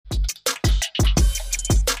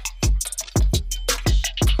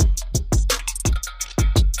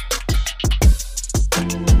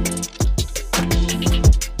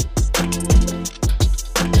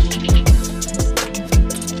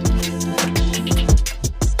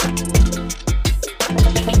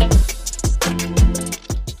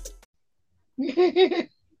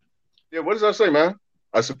does that say, man?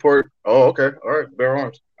 I support. Oh, okay. All right. Bear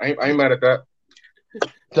arms. I ain't mad at that.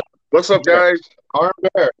 What's up, guys? Arm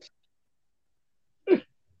bear.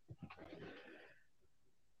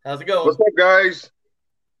 How's it going? What's up, guys?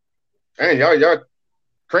 Hey, y'all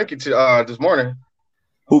cranky to this morning.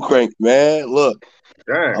 Who cranked, man? Look,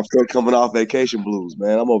 Dang. I'm still coming off vacation blues,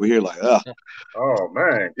 man. I'm over here like, Oh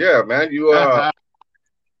man, yeah, man. You sound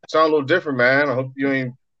a little different, man. I hope you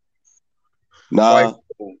ain't nah, like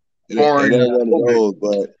it foreign. ain't one of COVID. those.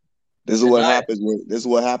 But this is what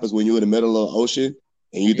happens when you're in the middle of the ocean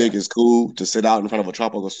and you think it's cool to sit out in front of a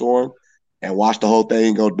tropical storm and watch the whole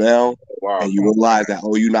thing go down, Wow. and you realize that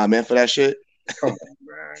you're not meant for that shit. Come on,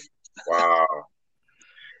 man. Wow.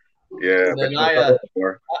 Yeah. And then I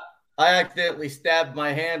accidentally stabbed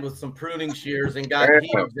my hand with some pruning shears and got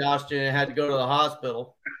heat exhaustion and had to go to the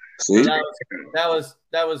hospital. See? So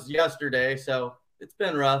that was yesterday, so it's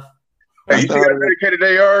been rough. Hey, you see how dedicated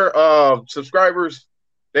they are, subscribers.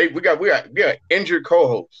 We got injured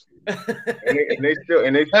co-hosts, and they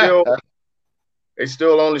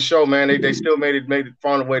still on the show, man. They still made it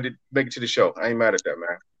found a way to make it to the show. I ain't mad at that,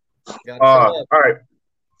 man. All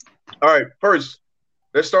right. First,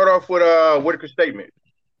 let's start off with Whitaker's statement,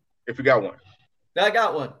 if you got one. I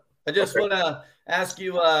got one. I just want to ask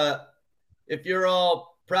you if you're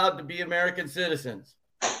all proud to be American citizens.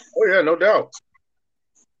 Oh yeah, no doubt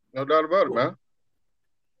about it, man.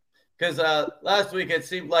 Because last week it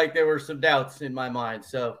seemed like there were some doubts in my mind,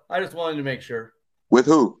 so I just wanted to make sure. With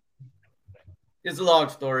who? It's a long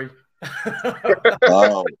story.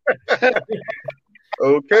 Oh.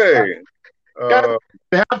 Okay. You have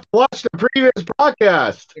to watch the previous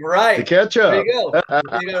broadcast. Right. To catch up. There you go. You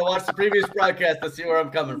got to watch the previous broadcast to see where I'm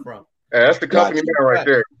coming from. Yeah, that's the company man right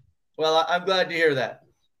there. Well, I'm glad to hear that.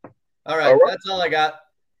 All right. That's all I got.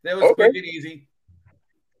 That was quick and easy.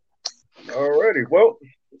 All righty. Well,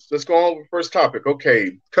 let's go on with the first topic.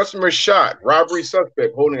 Okay. Customer shot. Robbery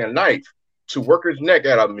suspect holding a knife to worker's neck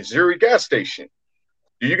at a Missouri gas station.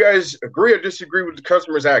 Do you guys agree or disagree with the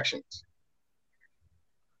customer's actions?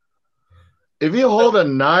 If you hold a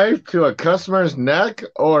knife to a customer's neck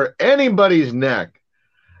or anybody's neck,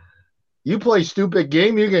 you play stupid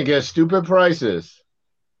game, you can get stupid prices.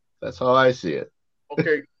 That's how I see it.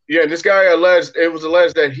 Okay. Yeah, this guy alleged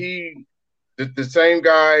that the same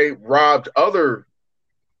guy robbed other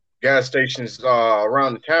gas stations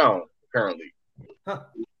around the town, apparently. Huh.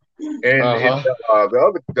 And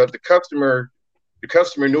the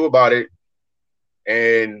customer knew about it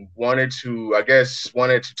and wanted to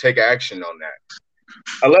take action on that.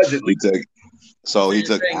 Allegedly. He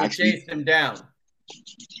took action. He chased him down.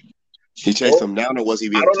 He chased him down, or was he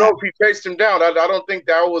being attacked? I don't know if he chased him down. I don't think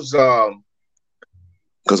that was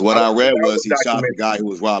because what I read was he shot the guy who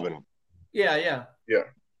was robbing him. Yeah.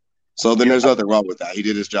 So then there's nothing wrong with that. He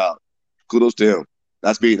did his job. Kudos to him.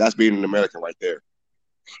 That's being an American right there.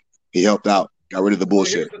 He helped out. Got rid of the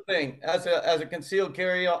bullshit. Here's the thing: as a concealed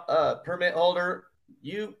carry permit holder,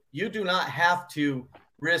 you do not have to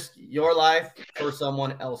risk your life for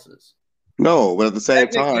someone else's. No, but at the same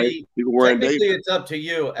time, people were in danger. It's up to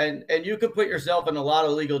you, and you could put yourself in a lot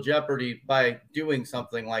of legal jeopardy by doing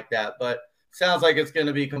something like that. But sounds like it's going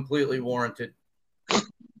to be completely warranted.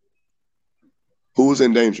 Who was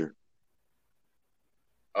in danger?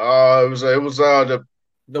 It was the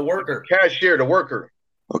worker, cashier, the worker.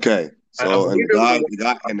 Okay, so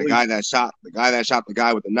the guy that shot the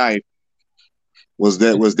guy with the knife was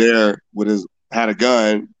there had a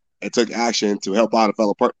gun and took action to help out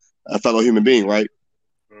a fellow human being, right?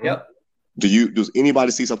 Yep. Does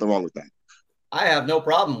anybody see something wrong with that? I have no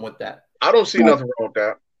problem with that. I don't see nothing wrong with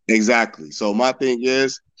that. Exactly. So my thing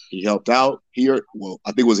is, he helped out here. Well,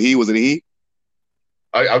 I think was it he?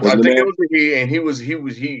 I think it was a he, and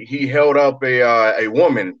he held up a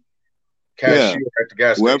woman cashier at the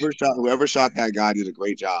gas station. Whoever shot that guy did a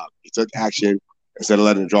great job. He took action instead of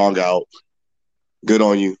letting it drag out. Good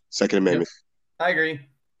on you. Second Amendment. I agree.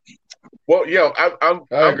 Well, I'm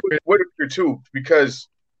with Whitaker too, because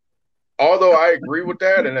although I agree with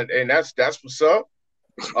that, and that's what's up.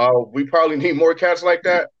 We probably need more cats like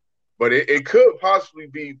that, but it could possibly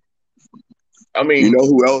be. I mean, you know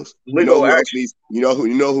who else? Legal action. You know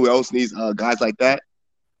who else needs guys like that?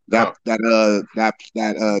 That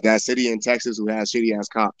city in Texas who has shitty ass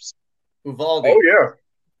cops. Uvalde. Oh yeah.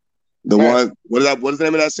 The one. What is the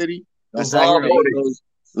name of that city?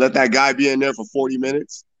 Let that guy be in there for 40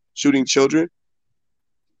 minutes shooting children.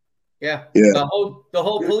 Yeah. Yeah. The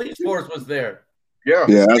whole police force was there. Yeah.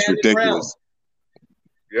 Yeah, that's ridiculous.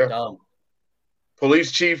 Yeah. Dumb.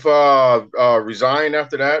 Police chief resigned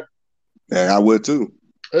after that. Yeah, I would too.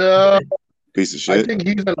 Piece of shit. I think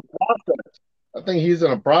he's in the process. I think he's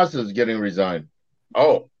in the process of getting resigned.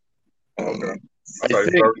 Oh, okay. I think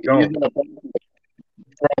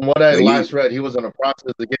from what I last read, he was in the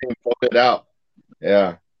process of getting voted out.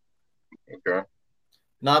 Yeah. Okay.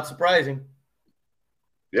 Not surprising.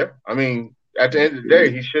 Yeah. I mean, at the end of the day,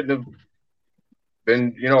 he shouldn't have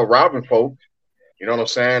been, robbing folks. You know what I'm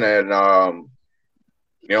saying? And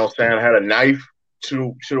you know what I'm saying, had a knife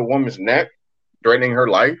to the woman's neck, threatening her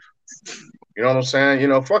life. You know what I'm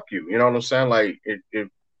saying? Fuck you. You know what I'm saying? Like, if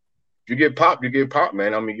you get popped, you get popped,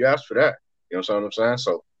 man. I mean, you asked for that. You know what I'm saying?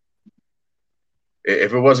 So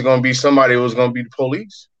if it wasn't going to be somebody, it was going to be the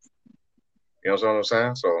police. You know what I'm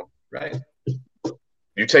saying? So right,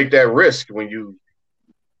 you take that risk when you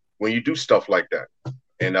do stuff like that,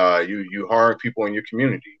 and you harm people in your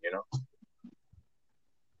community.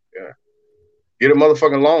 Yeah. Get a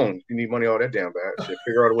motherfucking loan if you need money all that damn bad. Shit,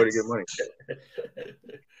 figure out a way to get money.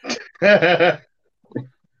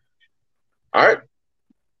 All right.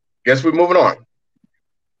 Guess we're moving on.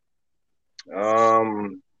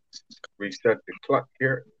 Reset the clock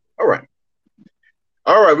here. All right.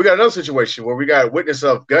 We got another situation where we got a witness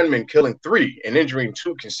of gunman killing 3 and injuring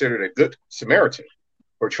 2 considered a good Samaritan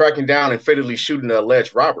for tracking down and fatally shooting the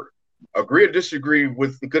alleged robber. Agree or disagree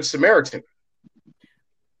with the good Samaritan?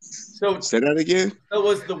 So say that again. So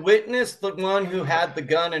was the witness the one who had the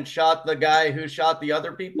gun and shot the guy who shot the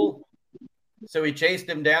other people? So he chased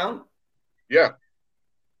him down? Yeah.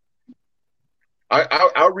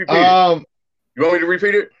 I'll repeat it. You want me to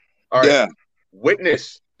repeat it? All right. Yeah.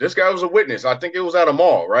 Witness. This guy was a witness. I think it was at a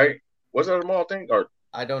mall, right? Was it at a mall thing? Or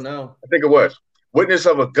I don't know. I think it was. Witness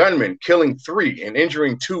of a gunman killing 3 and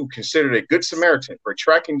injuring 2 considered a good Samaritan for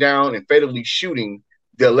tracking down and fatally shooting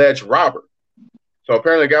the alleged robber. So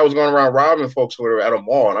apparently the guy was going around robbing folks who were at a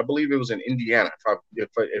mall, and I believe it was in Indiana,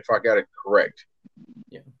 if I got it correct.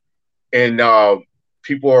 Yeah. And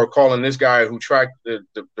people are calling this guy who tracked the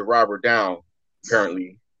robber down,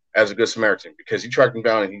 apparently, as a good Samaritan because he tracked him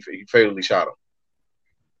down and he fatally shot him.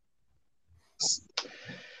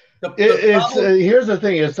 Here's the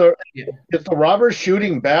thing: if the robber's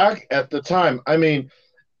shooting back at the time, I mean,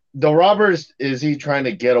 the robbers, is he trying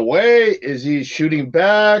to get away? Is he shooting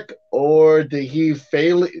back, or did he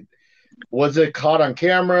fail? Was it caught on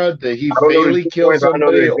camera? Did he fatally kill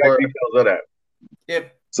somebody? Or details of that.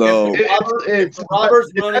 If the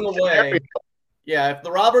robber's running away, if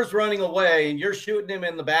the robber's running away and you're shooting him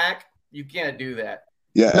in the back, you can't do that.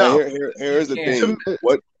 Yeah, no. Here's the thing.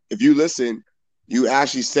 What if you listen? You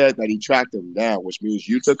actually said that he tracked him down, which means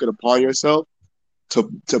you took it upon yourself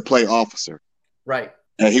to play officer. Right.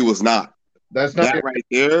 And he was not. That's not that right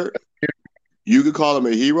there. You could call him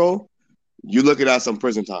a hero. You looking at some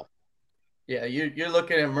prison time. Yeah, you're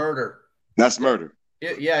looking at murder. That's murder.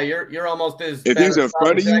 Yeah, you're almost as if he's in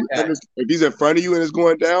front of you. If he's in front of you and it's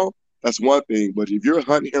going down, that's one thing. But if you're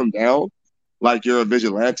hunting him down like you're a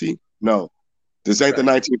vigilante, no, this ain't the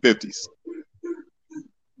 1950s.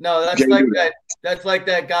 No, that's like that. That's like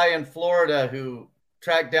that guy in Florida who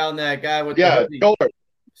tracked down that guy with the George.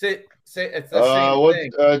 Say it's the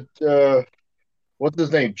same thing. What's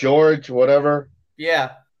his name? George, whatever.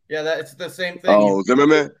 Yeah, it's the same thing. Oh,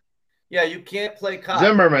 Zimmerman. Yeah, you can't play cop.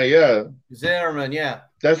 Zimmerman, yeah.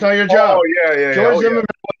 That's not your job. Oh, yeah. George Zimmerman.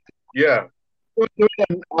 Yeah. What do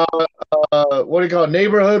you call it?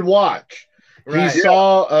 Neighborhood watch. Right. He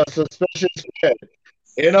saw a suspicious kid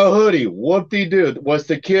in a hoodie. Whoop-de-doo. Was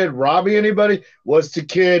the kid robbing anybody? Was the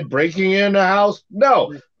kid breaking in the house?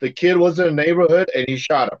 No. The kid was in a neighborhood and he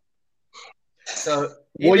shot him. So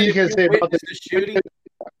what you can say about the shooting?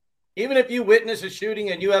 Even if you witness a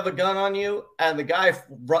shooting and you have a gun on you and the guy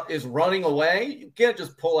is running away, you can't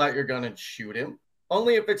just pull out your gun and shoot him.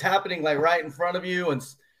 Only if it's happening like right in front of you and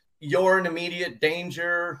you're in immediate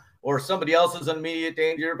danger or somebody else is in immediate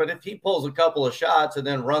danger. But if he pulls a couple of shots and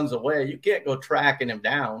then runs away, you can't go tracking him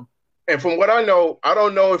down. And from what I know, I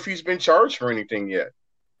don't know if he's been charged for anything yet.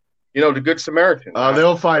 The Good Samaritan.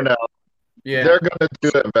 They'll find out. Yeah, they're going to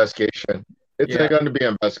do an investigation. It's going to be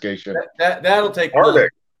an investigation. That'll take months.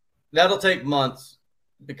 That'll take months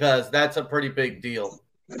because that's a pretty big deal.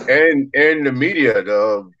 And the media,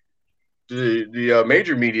 the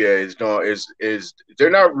major media is they're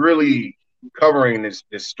not really covering this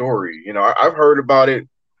story. I've heard about it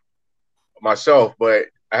myself, but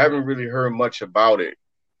I haven't really heard much about it.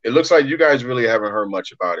 It looks like you guys really haven't heard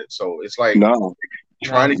much about it. So it's like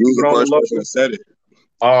trying to keep it on the low. That said it.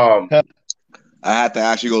 I had to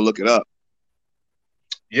actually go look it up.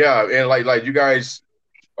 Yeah, and like you guys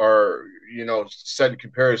are, setting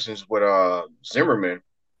comparisons with Zimmerman,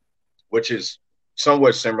 which is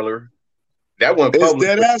somewhat similar. That one it's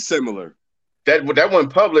dead ass similar. that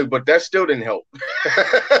went public, but that still didn't help.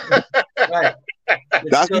 Right.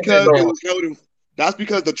 That's because it was held in. That's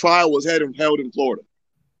because the trial was held in Florida.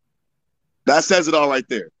 That says it all right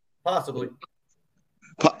there. Possibly.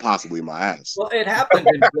 Possibly my ass. Well, it happened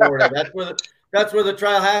in Florida. That's where the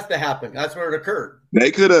trial has to happen. That's where it occurred.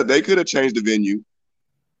 They could have changed the venue.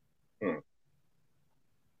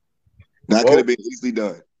 That could have been easily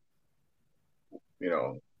done. You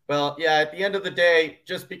know. Well, yeah, at the end of the day,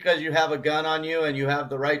 just because you have a gun on you and you have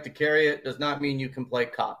the right to carry it does not mean you can play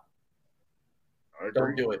cop.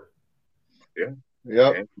 Don't do it. Yeah.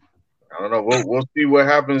 Yep. I don't know. We'll see what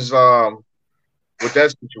happens with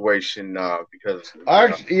that situation because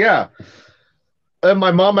yeah. And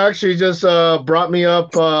my mom actually just brought me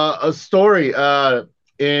up a story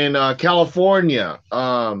in California.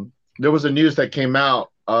 There was a news that came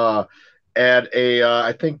out at a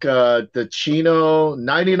I think the Chino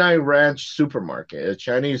 99 Ranch supermarket, a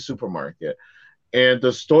Chinese supermarket, and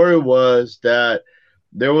the story was that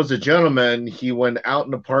there was a gentleman. He went out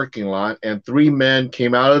in the parking lot, and 3 men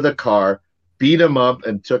came out of the car, beat him up,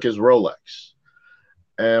 and took his Rolex.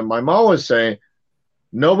 And my mom was saying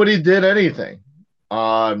nobody did anything.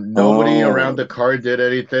 Nobody around the car did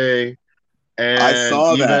anything, and I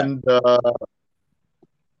saw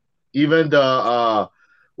even the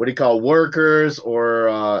what do you call workers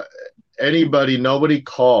or anybody? Nobody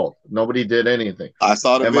called. Nobody did anything. I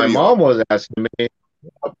saw the video. My mom was asking me,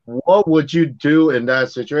 "What would you do in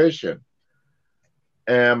that situation?"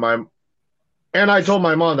 And I told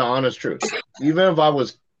my mom the honest truth. Even if I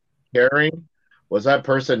was caring, was that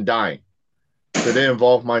person dying? Did it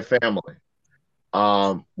involve my family?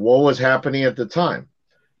 What was happening at the time?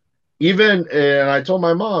 And I told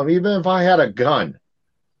my mom, even if I had a gun,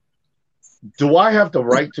 do I have the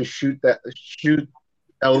right to shoot that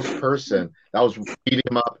person that was beating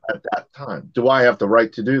him up at that time? Do I have the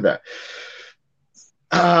right to do that?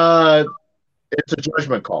 It's a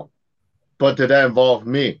judgment call. But did that involve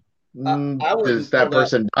me? Does that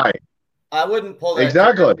person die? I wouldn't pull that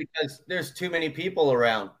exactly because there's too many people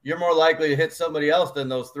around. You're more likely to hit somebody else than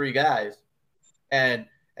those 3 guys. And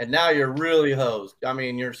now you're really hosed. I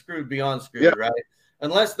mean, you're screwed beyond screwed, right?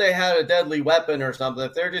 Unless they had a deadly weapon or something.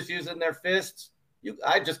 If they're just using their fists,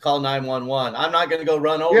 I just call 911. I'm not going to go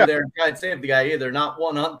run over there and try and save the guy either. Not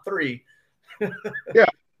 1 on 3. Yeah.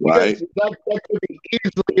 Right. That could be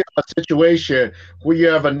easily a situation where you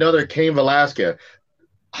have another Cain Velasquez.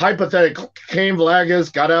 Hypothetical, Cain Velasquez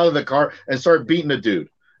got out of the car and started beating the dude,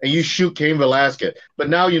 and you shoot Cain Velasquez. But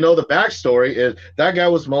now you know the backstory is that guy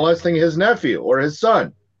was molesting his nephew or his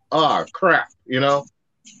son. Ah, crap, you know?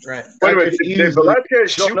 Right. Wait a minute, did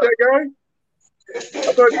Velasquez shoot that guy?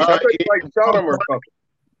 I thought he like shot him or something.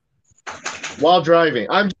 While driving.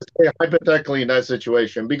 I'm just saying hypothetically in that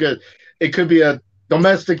situation because it could be a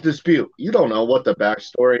domestic dispute. You don't know what the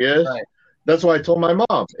backstory is. Right. That's why I told my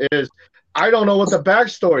mom is I don't know what the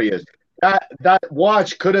backstory is. That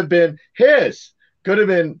watch could have been his. Could have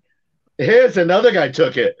been his. Another guy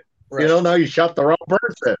took it. Right. You know, now you shot the wrong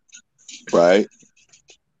person. Right.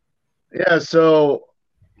 Yeah. So,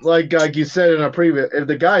 like you said in a previous, if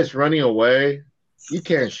the guy's running away, you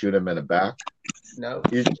can't shoot him in the back. No.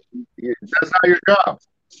 That's not your job.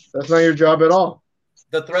 That's not your job at all.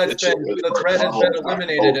 The threat has been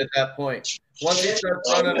eliminated at that point. Once he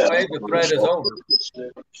starts running away, the threat is over.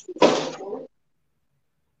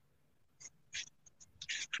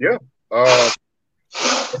 Yeah.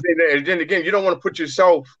 And then again, you don't want to put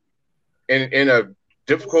yourself in a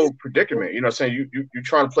difficult predicament. You know what I'm saying? You're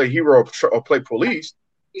trying to play hero or play police,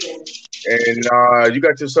 and you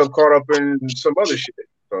got yourself caught up in some other shit.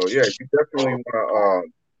 So, yeah, you definitely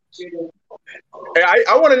want to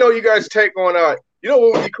I want to know you guys' take on you know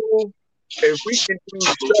what would be cool if we can do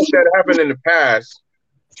stuff that happened in the past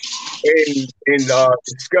and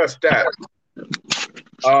discuss that.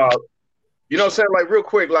 You know what I'm saying? Like real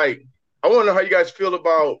quick, like I want to know how you guys feel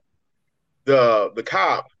about the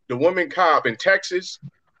cop, the woman cop in Texas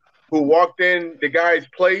who walked in the guy's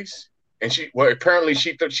place and apparently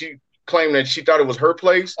she claimed that she thought it was her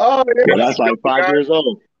place. Oh, yeah, that's like 5 years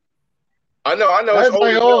old. I know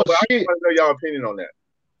it's old, but I just want to know y'all opinion on that.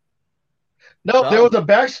 No, there was a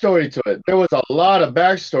backstory to it. There was a lot of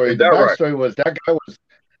backstory. The backstory was that guy was.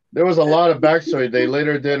 There was a lot of backstory. They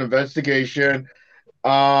later did an investigation.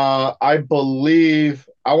 I believe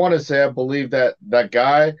that that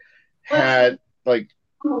guy had like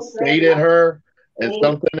dated her and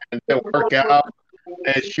something and didn't work out,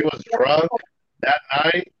 and she was drunk that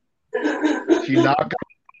night. She knocked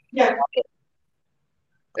him,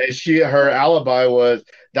 and her alibi was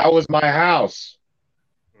that was my house.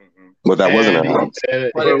 But that wasn't her house.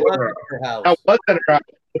 But it wasn't her house. That wasn't her house.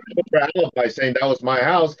 alibi saying that was my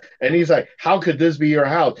house, and he's like, "How could this be your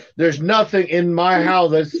house? There's nothing in my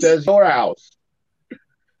house that says your house."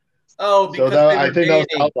 Oh, because they were dating.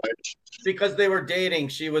 That was because they were dating,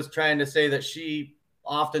 she was trying to say that she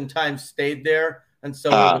oftentimes stayed there, and so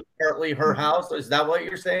it was partly her house. Is that what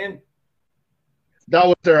you're saying? That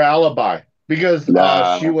was their alibi because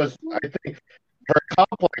she was. I think her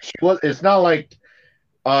complex. It's not like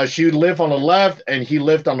she lived on the left and he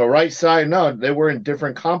lived on the right side. No, they were in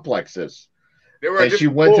different complexes. They were. And she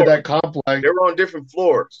went to that complex. They were on different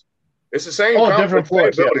floors. It's the same. Complex, different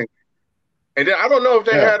floors. Same building. And then I don't know if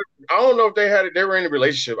they had. I don't know if they had. They were in a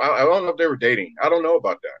relationship. I don't know if they were dating. I don't know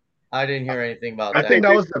about that. I didn't hear anything about that. I think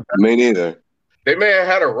that was the me neither. They may have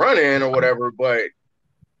had a run-in or whatever, but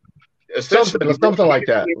essentially something like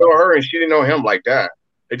that. He didn't know her and she didn't know him like that.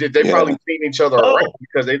 They probably seen each other around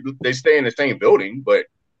because they stay in the same building. But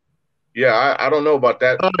yeah, I don't know about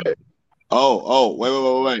that.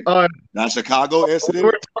 Wait. That Chicago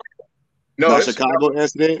incident? No, that Chicago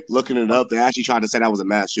incident. Looking it up, they actually tried to say that was a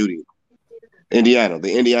mass shooting. The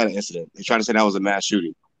Indiana incident. They tried to say that was a mass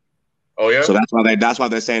shooting. Oh yeah. So that's why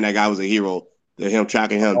they're saying that guy was a hero. They're him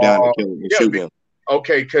tracking him down and killing and shooting him.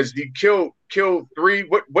 Okay, because he killed 3.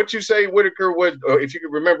 What you say, Whitaker? Was if you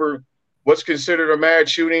can remember, what's considered a mass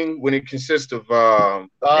shooting when it consists of?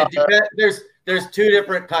 There's 2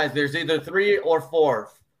 different kinds. There's either 3 or 4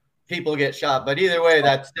 people get shot, but either way,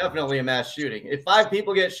 that's definitely a mass shooting. If 5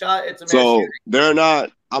 people get shot, it's a mass shooting. So they're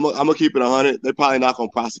not. I'm gonna keep it 100. They're probably not gonna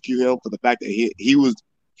prosecute him for the fact that he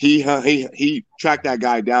tracked that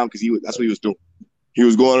guy down because that's what he was doing. He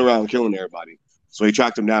was going around killing everybody, so he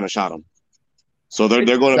tracked him down and shot him. So they're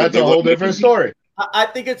going to. That's a whole different story. I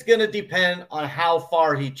think it's going to depend on how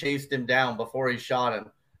far he chased him down before he shot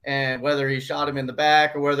him, and whether he shot him in the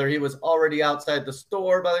back or whether he was already outside the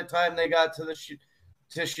store by the time they got to shoot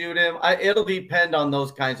him. It'll depend on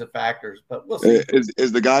those kinds of factors, but we'll see.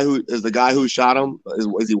 Is the guy who shot him?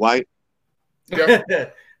 Is he white? Yeah.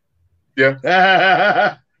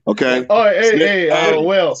 Yeah. Okay. Oh, hey,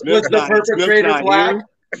 Will. Was the perpetrator black?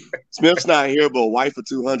 Smith's not here, but white for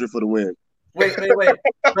 200 for the win. Wait.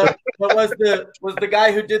 But was the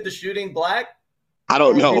guy who did the shooting black? I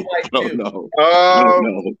don't know. I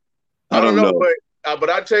don't know. But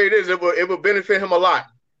I tell you this, it would benefit him a lot,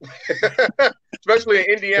 especially in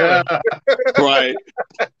Indiana. Right.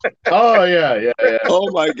 Oh yeah.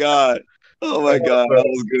 Oh my God, that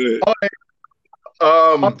was good.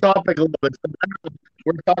 Off topic a little bit.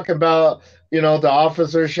 We're talking about, the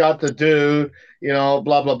officer shot the dude, blah,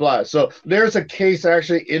 blah, blah. So there's a case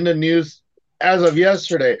actually in the news as of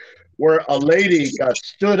yesterday where a lady got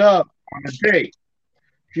stood up on a date.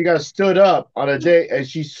 She got stood up on a date and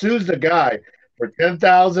she sues the guy for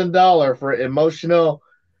 $10,000 for emotional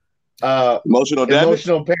damage. Emotional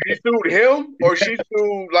pain. She sued him or she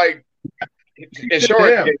sued like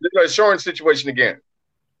insurance situation again?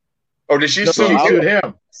 Or did she sue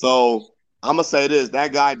him? So I'm gonna say this: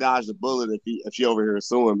 that guy dodged a bullet if she over here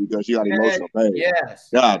suing because she got emotional pain. Yes.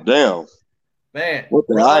 God damn. Man. What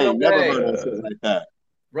the hell? I ain't never heard of shit like that.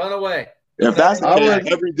 Run away. If that's the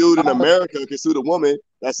case, every dude in America can sue the woman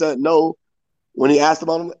that said no when he asked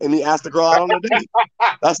the girl out on a date.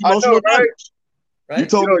 That's emotional damage. Right? You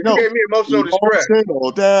told me no. You gave me emotional distress.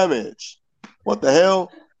 Emotional damage. What the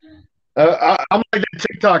hell? I'm like the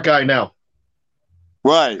TikTok guy now.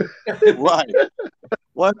 Right.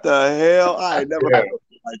 What the hell? I ain't never heard of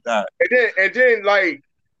it like that. And then, like,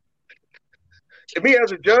 me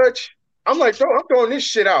as a judge, I'm like, I'm throwing this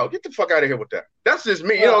shit out. Get the fuck out of here with that. That's just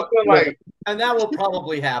me. You know what I'm saying? Like, and that will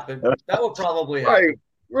probably happen. Like,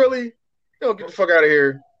 really? Get the fuck out of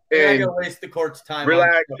here. And gonna waste the court's time.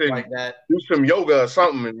 Relax and like that. Do some yoga or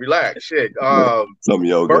something and relax. Shit. Some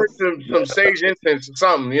yoga. Burn some sage incense or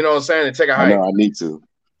something. You know what I'm saying? And take a hike. I know I need to.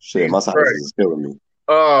 Shit, my sinus is killing me.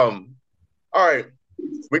 All right.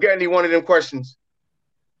 We got any one of them questions?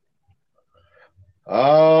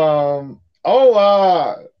 I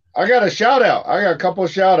got a shout out. I got a couple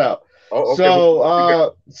of shout out. Oh, okay.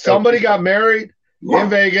 So somebody got married in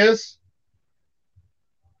Vegas.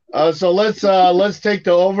 So let's take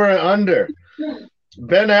the over and under.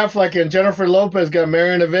 Ben Affleck and Jennifer Lopez got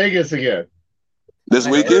married in Vegas again. This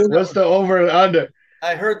weekend? What's the over and under?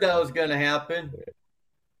 I heard that was gonna happen.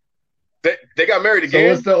 They got married again.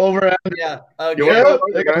 So what's the over and under? Yeah.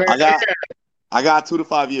 I got 2 to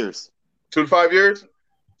 5 years. 2 to 5 years?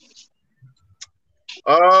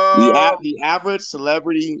 The average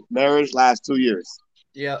celebrity marriage lasts 2 years.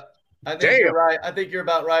 Yeah. I think you're right. I think you're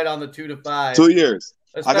about right on the 2 to 5. 2 years.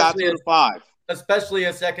 I got 2 to 5. Especially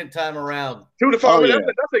a second time around. 2 to 5.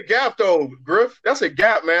 That's a gap though, Griff. That's a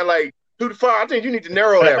gap, man. Like 2 to 5. I think you need to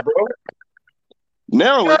narrow that, bro.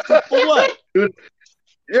 Narrow it for what?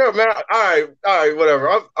 Yeah, man. All right, whatever.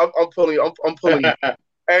 I'm pulling you.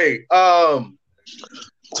 Hey,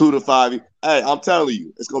 2 to 5. Hey, I'm telling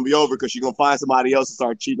you, it's gonna be over because you're gonna find somebody else to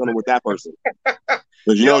start cheating on it with that person.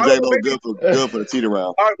 Because you know J-Lo good for the cheat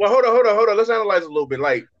around. All right, well, hold on. Let's analyze it a little bit.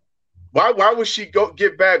 Like, why would she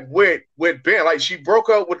get back with Ben? Like, she broke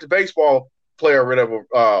up with the baseball player or whatever,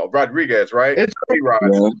 Rodriguez, right? It's A-Rod.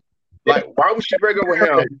 Yeah. Like, why would she break up with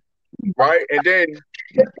him, right? And then,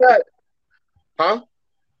 huh?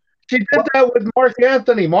 She did that with Mark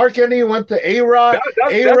Anthony. Mark Anthony went to A-Rod.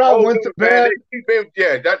 A-Rod went to Ben.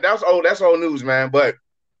 Yeah, that's old news, man. But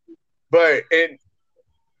A-Rod,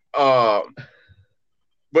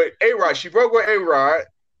 she broke with A-Rod.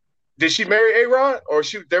 Did she marry A-Rod, or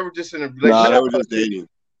they were just in a relationship? Nah, they were just dating.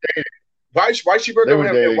 Why she broke up with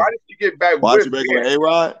him? And why did she get back? Why she break up with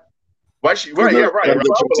A-Rod? Why she? Right, yeah, right.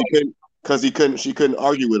 Because she couldn't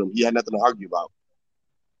argue with him. He had nothing to argue about.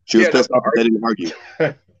 She was pissed off that they didn't argue.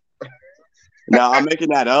 Now I'm making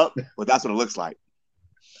that up, but that's what it looks like.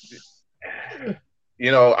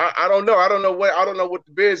 You know, I don't know. I don't know what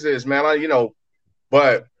the biz is, man.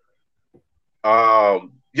 But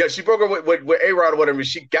yeah, she broke up with A-Rod or whatever.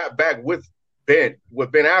 She got back with Ben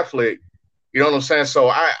Affleck. You know what I'm saying? So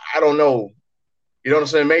I don't know. You know what I'm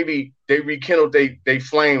saying? Maybe they rekindled they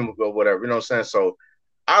flame or whatever. You know what I'm saying? So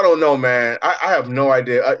I don't know, man. I have no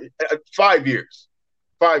idea. 5 years.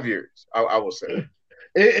 5 years, I will say.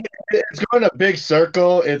 It's going a big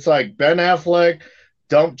circle. It's like Ben Affleck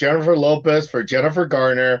dumped Jennifer Lopez for Jennifer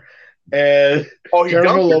Garner, and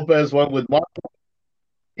Jennifer Lopez went with Mark.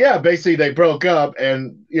 Yeah, basically they broke up,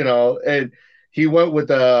 and and he went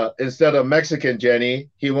with instead of Mexican Jenny,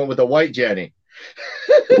 he went with a white Jenny.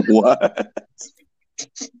 What?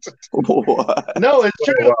 What? No, it's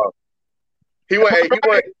true. Wow. He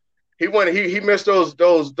missed those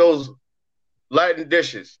Latin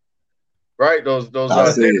dishes. Right, those.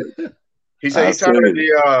 He said he's tired of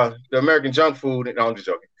the American junk food. No, I'm just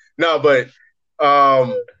joking. No, but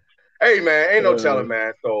hey, man, ain't no telling,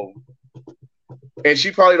 man. So, and she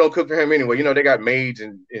probably don't cook for him anyway. You know, they got maids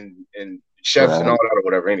and chefs and all that or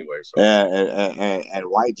whatever anyway. So. And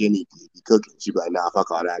white Jenny be cooking. She be like, nah, fuck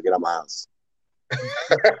all that. Get out of my house.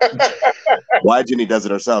 White Jenny does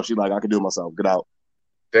it herself. She like, I can do it myself. Get out.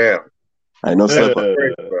 Damn. I ain't no slipper.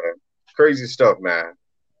 Crazy stuff, man.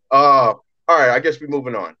 All right, I guess we're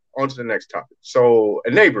moving on to the next topic. So,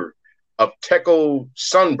 a neighbor of Teco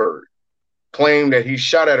Sunbird claimed that he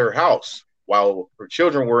shot at her house while her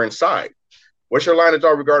children were inside. What's your line of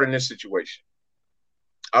thought regarding this situation?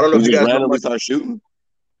 I don't know if you guys randomly start shooting.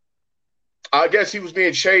 I guess he was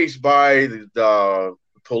being chased by the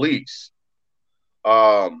police,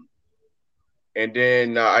 and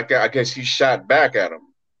then I guess he shot back at him,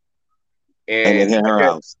 and hit her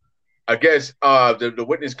house. I guess the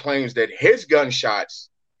witness claims that his gunshots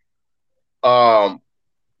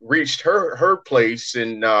reached her place,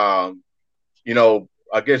 and I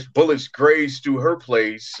guess bullets grazed through her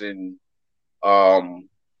place, and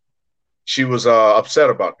she was upset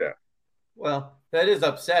about that. Well, that is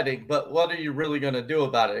upsetting, but what are you really going to do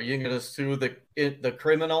about it? Are you going to sue the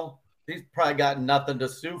criminal? He's probably got nothing to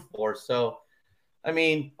sue for. So, I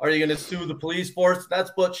mean, are you going to sue the police force?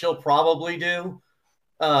 That's what she'll probably do.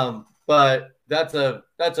 But that's a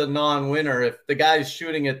non-winner. If the guy's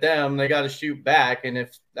shooting at them, they got to shoot back. And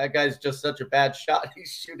if that guy's just such a bad shot,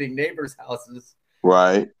 he's shooting neighbors' houses.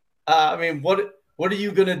 Right. I mean, what are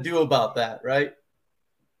you going to do about that, right?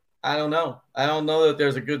 I don't know. I don't know that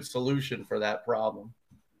there's a good solution for that problem.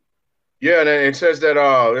 Yeah, and it says that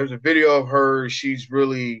there's a video of her. She's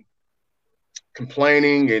really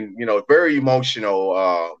complaining and, very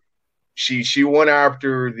emotional. She went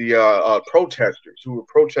after the protesters who were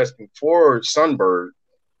protesting for Sunbird,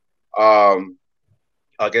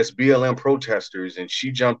 I guess BLM protesters, and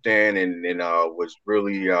she jumped in and was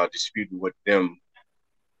really disputing with them.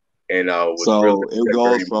 And so really it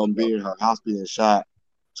goes from her house being shot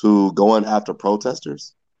to going after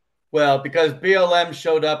protesters? Well, because BLM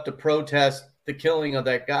showed up to protest the killing of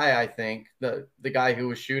that guy, I think, the guy who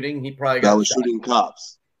was shooting, he probably got shot. Shooting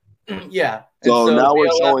cops. Yeah. So now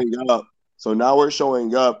we're showing up. So now we're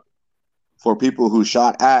showing up for people who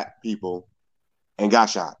shot at people and got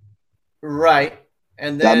shot. Right.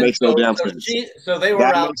 And then that makes no damn sense. So they were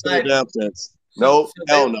outside. Makes no damn sense. No,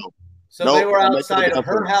 hell no. So they were outside of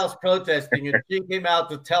her house protesting, and she came out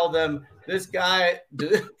to tell them this guy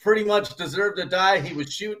pretty much deserved to die. He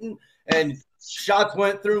was shooting, and shots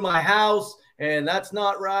went through my house, and that's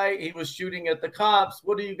not right. He was shooting at the cops.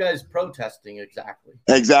 What are you guys protesting exactly?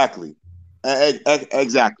 Exactly.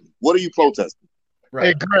 Exactly. What are you protesting? Right.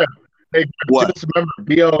 Hey, Griff, what? Just remember,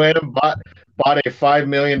 bought a $5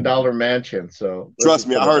 million mansion. So trust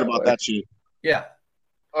me, I heard about that shit. Yeah.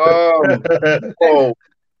 Oh,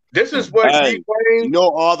 this is what Hey, he claimed. you know,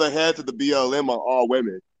 all the heads of the BLM are all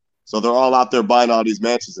women, so they're all out there buying all these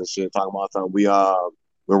mansions and shit. Talking about something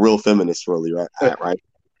we're real feminists, really, right? Right?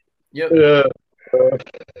 Yep. You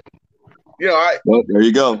know, well, there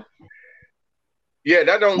you go. Yeah,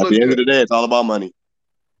 that don't At look the end good. of the day, it's all about money.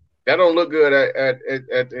 That don't look good at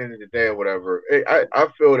the end of the day or whatever. I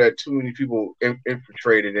feel that too many people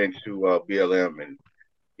infiltrated into BLM and,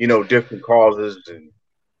 you know, different causes and,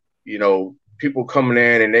 you know, people coming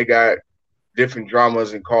in and they got different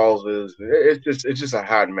dramas and causes. It's just a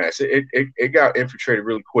hot mess. It got infiltrated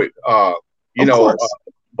really quick. You know,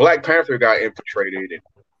 Black Panther got infiltrated and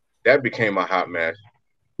that became a hot mess.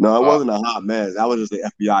 No, it wasn't a hot mess. That was just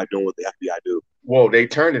the FBI doing what the FBI do. Well, they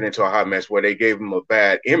turned it into a hot mess where they gave him a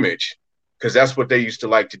bad image because that's what they used to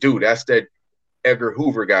like to do. That's that Edgar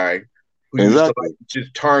Hoover guy who used to like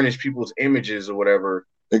just tarnish people's images or whatever.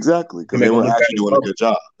 Exactly, because they were actually doing a good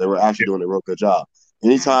job. They were actually doing a real good job.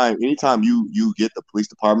 Anytime you get the police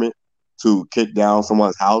department to kick down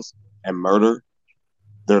someone's house and murder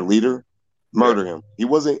their leader, murder him. That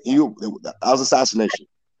was assassination.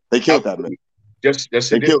 They killed that man. They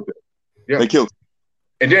killed him. Yeah. They killed him.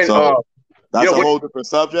 And then that's a whole different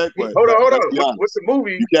subject. But hold on. What's the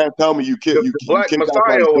movie? You can't tell me you killed the Black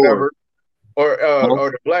Messiah or whatever, or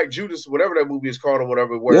the Black Judas, whatever that movie is called or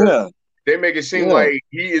whatever. Where they make it seem like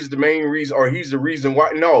he is the main reason or he's the reason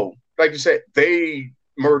why. No, like you said, they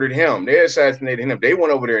murdered him. They assassinated him. They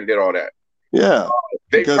went over there and did all that. Yeah,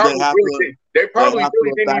 they probably really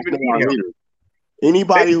didn't even need him.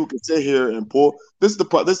 Anybody who can sit here and pull this is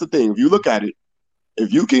the thing. If you look at it,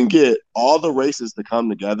 if you can get all the races to come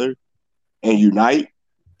together and unite,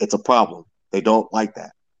 it's a problem. They don't like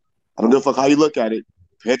that. I don't give a fuck how you look at it.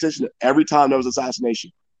 Pay attention to every time there was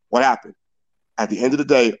assassination. What happened? At the end of the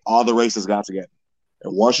day, all the races got together.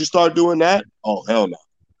 And once you start doing that, oh hell no.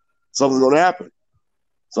 Something's going to happen.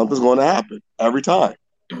 Something's going to happen every time.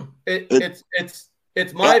 It's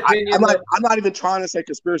my opinion. I'm not even trying to say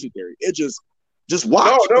conspiracy theory. It just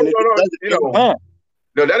watch. No,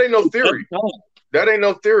 that ain't no theory. That ain't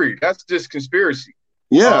no theory. That's just conspiracy.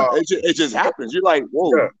 Yeah, it just happens. You're like,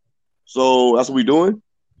 whoa. Yeah. So that's what we doing?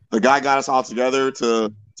 The guy got us all together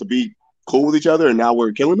to be cool with each other, and now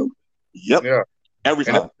we're killing them? Yep. Yeah. Every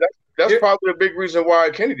time. That's probably a big reason why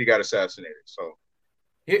Kennedy got assassinated. So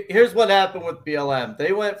here's what happened with BLM.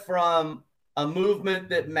 They went from a movement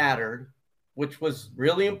that mattered, which was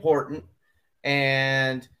really important,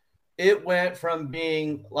 and it went from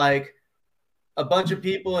being like a bunch of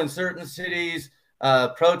people in certain cities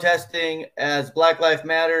protesting as Black Lives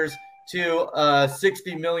Matters to a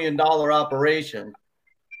 $60 million operation,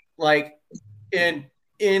 like in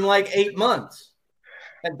like 8 months.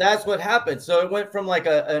 And that's what happened. So it went from like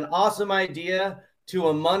an awesome idea to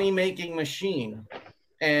a money-making machine.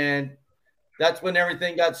 And that's when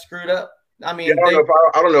everything got screwed up. I mean, I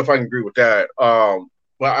don't know if I can agree with that. Well,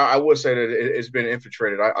 I would say that it's been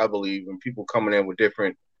infiltrated, I believe, and people coming in with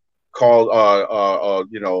different causes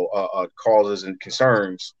and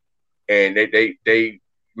concerns, and they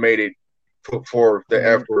made it put forth the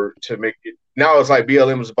effort to make it. Now it's like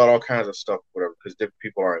BLM is about all kinds of stuff, whatever, because different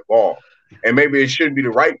people are involved, and maybe it shouldn't be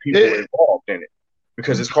the right people involved in it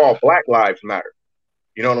because it's called Black Lives Matter.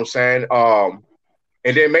 You know what I'm saying?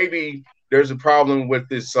 And then maybe there's a problem with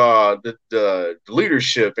this the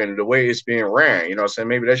leadership and the way it's being ran. You know what I'm saying?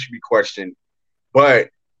 Maybe that should be questioned, but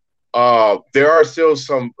there are still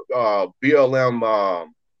some BLM,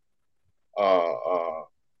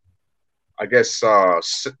 I guess,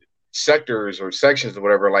 sectors or sections or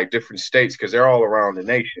whatever, like different states, because they're all around the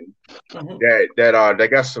nation. That they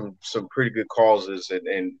got some pretty good causes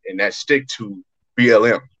and that stick to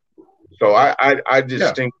BLM. So I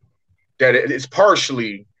just think that it's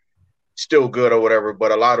partially still good or whatever,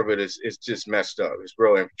 but a lot of it is just messed up. It's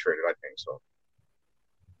real infiltrated, I think so.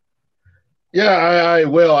 Yeah, I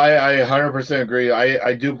will. I 100% agree.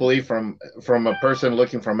 I do believe from a person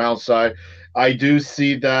looking from outside, I do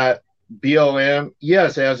see that BLM,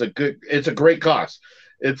 yes, it's a great cause.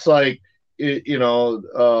 It's like,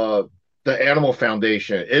 the Animal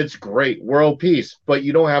Foundation. It's great, world peace, but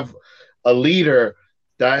you don't have a leader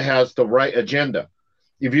that has the right agenda.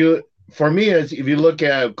 If you look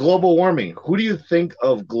at global warming, who do you think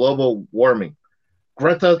of global warming?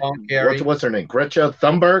 Greta, what's her name? Greta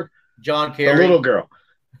Thunberg? John Kerry. The little girl.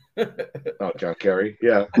 Oh, John Kerry.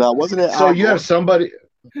 Yeah. No, wasn't it? So you have somebody.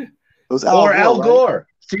 It was Al Gore.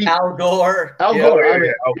 See, Al Gore. Al Gore. I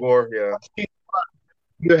mean, Al Gore. Yeah.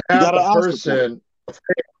 You have a person.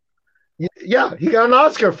 Yeah, he got an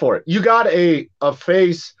Oscar for it. You got a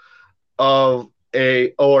face of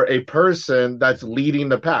a person that's leading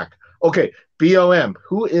the pack. Okay, BOM.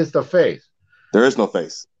 Who is the face? There is no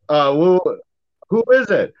face. Who is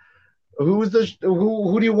it?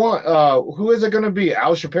 Who do you want? Who is it going to be?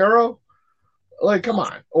 Al Shapiro? Like, come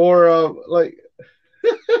on. Or like,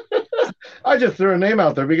 I just threw a name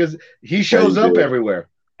out there because he shows up everywhere.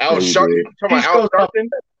 Al Shark? You talking about Al Sharpton?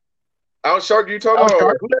 Al Shark? You talking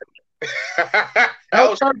about?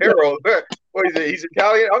 Al Shapiro. What is it? He's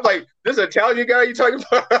Italian. I was like, this Italian guy you talking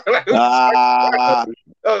about?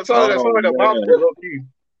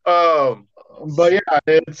 But yeah,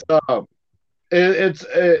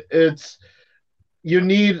 it's you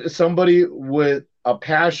need somebody with a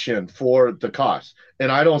passion for the cause,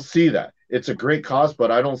 and I don't see that. It's a great cause,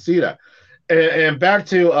 but I don't see that. And back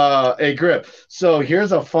to a grip. So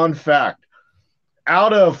here's a fun fact: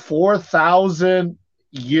 out of 4,000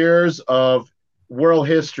 years of world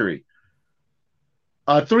history,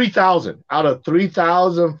 3,000 out of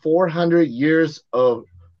 3,400 years of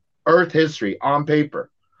Earth history on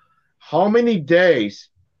paper, how many days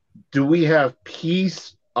do we have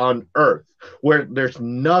peace on Earth where there's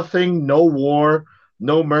nothing, no war,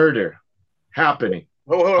 no murder happening?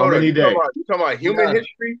 How many days? You talking about human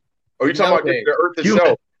history? Or you talking about the Earth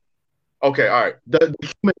itself? Okay, all right. The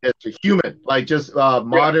human history, like just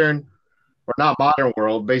modern, or not modern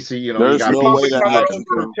world. Basically, you know, there's you got no way that happens.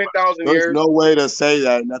 10,000 years. There's no way to say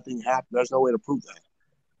that nothing happened. There's no way to prove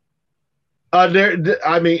that.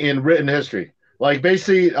 I mean, in written history, like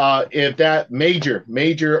basically, if that major,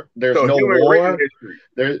 there's no war.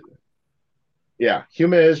 There's, yeah,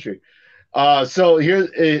 human history. So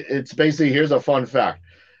it's basically, here's a fun fact.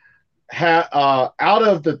 Out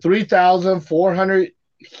of the 3,400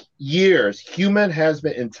 years, human has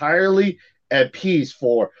been entirely at peace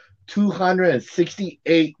for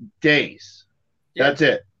 268 days. Yeah. That's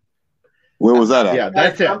it. Where was that at? Yeah,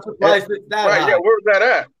 that's it. I'm surprised it's that high. Yeah, where was that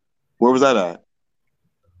at? Where was that at?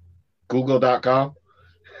 Google.com.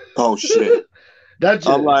 Oh shit. That's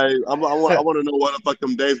I'm like, I want to know what the fuck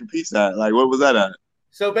them days for peace at. Like, where was that at?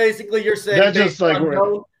 So basically, you're saying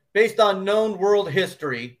based on known world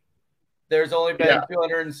history, there's only been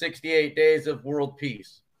 268 days of world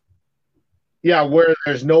peace. Yeah, where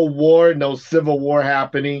there's no war, no civil war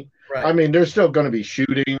happening. Right. I mean, there's still going to be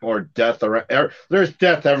shooting or death. There's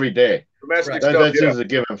death every day. Domestic That's just a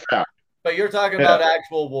given fact. But you're talking about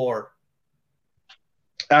actual war.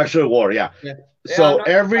 Actual war, yeah. So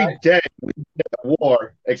every day we get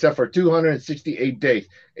war, except for 268 days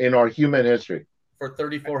in our human history. For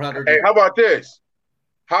 3,400 years. Hey, how about this?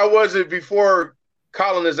 How was it before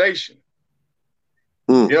colonization?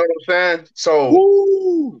 You know what I'm saying?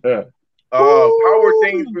 So, how were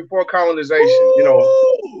things before colonization? You know,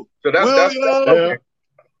 so that's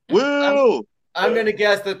Will. I'm going to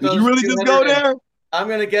guess that those. Did you really just go there? I'm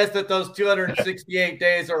going to guess that those 268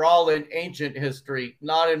 days are all in ancient history,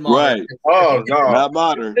 not in modern. Right. Oh no, not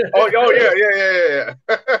modern. Yeah.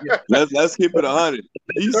 Let's keep it 100.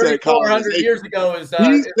 He said 400 years ago is.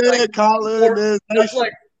 He said colonization. That's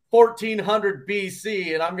like 1400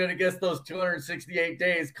 BC, and I'm going to guess those 268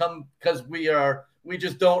 days come because we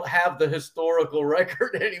just don't have the historical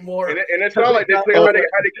record anymore. And it's not like how they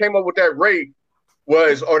came up with that rate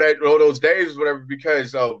was or those days, whatever,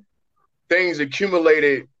 because of things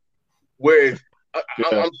accumulated with.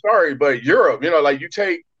 I'm sorry, but Europe, you know, like you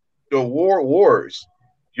take the wars.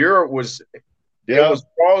 Europe was it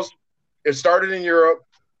started in Europe,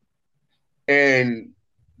 and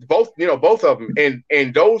both of them,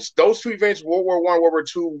 and those two events, World War I, World War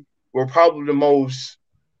II, were probably the most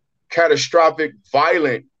catastrophic,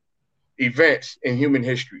 violent events in human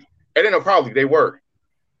history. And then probably they were.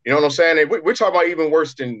 You know what I'm saying? And we're talking about even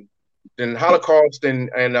worse than Holocaust and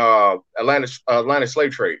Atlantic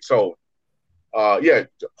slave trade. So,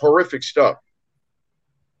 horrific stuff.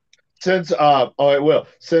 Since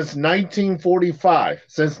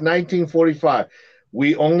 1945,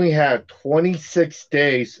 we only had 26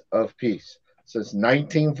 days of peace since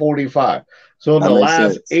 1945. So in the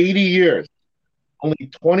last 80 years, only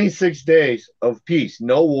 26 days of peace,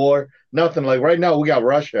 no war, nothing. Like right now, we got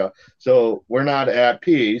Russia, so we're not at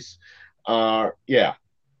peace. And you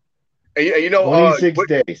know, 26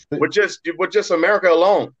 days with just America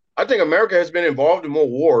alone. I think America has been involved in more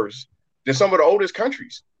wars than some of the oldest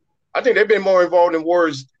countries. I think they've been more involved in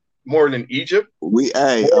wars more than Egypt.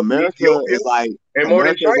 America is like, and more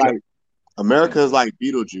than China. America is like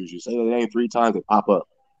Beetlejuice. You say the name 3 times, they pop up.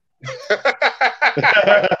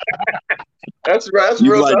 That's right.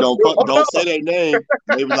 You real, like, don't say their name.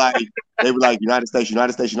 They be like United States, and be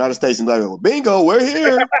like, well, bingo, we're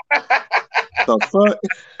here. The fuck?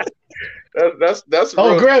 That's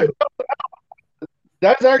Greg.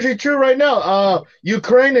 That's actually true right now.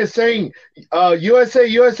 Ukraine is saying, USA,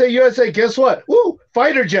 USA, USA. Guess what? Woo,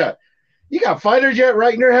 fighter jet. You got fighter jet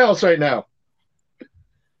right in your house right now.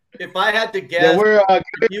 If I had to guess,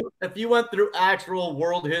 if you went through actual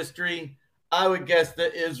world history, I would guess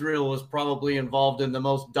that Israel was probably involved in the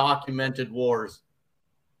most documented wars.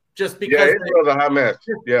 Just because Israel's a hot mess.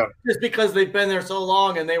 Just because they've been there so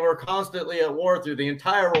long and they were constantly at war through the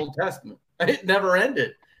entire Old Testament. It never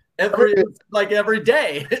ended. Every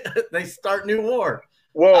day they start new war.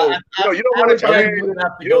 Well, you don't want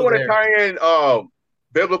to tie in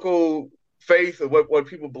biblical faith of what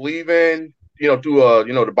people believe in, through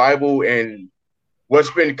the Bible and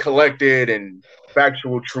what's been collected and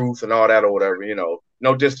factual truth and all that or whatever,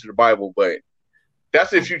 no diss to the Bible, but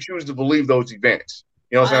that's if you choose to believe those events.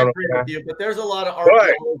 You know what I'm saying? I agree with you, but there's a lot of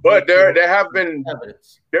but there have been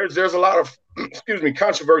there's a lot of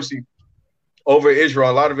controversy over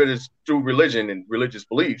Israel. A lot of it is through religion and religious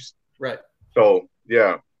beliefs. Right. So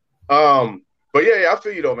yeah. But I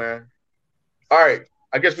feel you though, man. All right.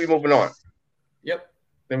 I guess we're moving on. Yep.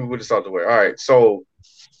 Let me put this out the way. All right. So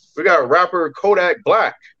we got rapper Kodac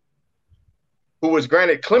Black, who was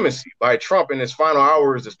granted clemency by Trump in his final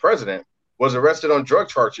hours as president, was arrested on drug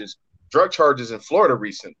charges in Florida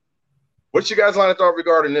recently. What's your guys' line of thought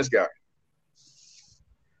regarding this guy?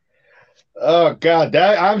 Oh God,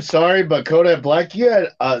 I'm sorry, but Kodak Black, you had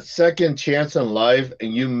a second chance in life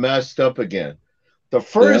and you messed up again. The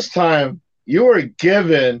first time you were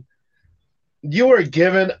given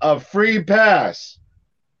a free pass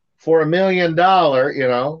for $1 million,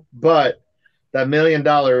 but that $1 million,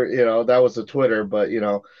 that was a Twitter, but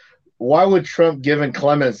why would Trump give him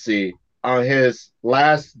clemency on his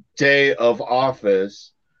last day of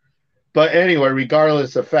office? But anyway,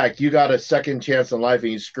 regardless of fact, you got a second chance in life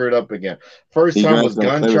and you screwed up again. First time was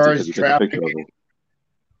gun charge, trafficking.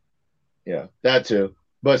 Yeah, that too.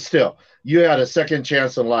 But still, you had a second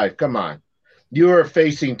chance in life. Come on. You were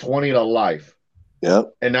facing 20 to life.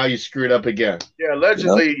 Yep. And now you screwed up again. Yeah,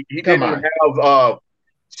 allegedly he didn't have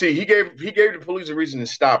he gave the police a reason to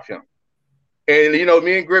stop him. And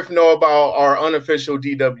me and Griff know about our unofficial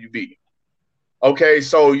DWB. Okay,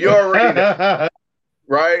 so you already know,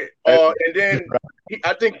 right? And then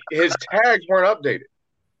I think his tags weren't updated.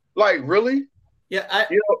 Like, really? Yeah,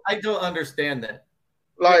 I don't understand that.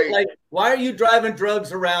 Like, why are you driving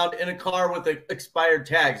drugs around in a car with expired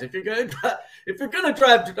tags? If you're gonna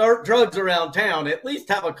drive drugs around town, at least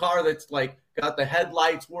have a car that's like got the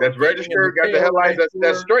headlights working, that's registered, got the headlights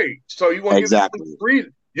that's straight. So you want to exactly give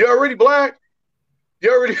reason? You're already black.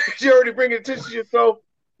 You already bringing attention to yourself.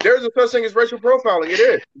 There's a such thing as racial profiling. It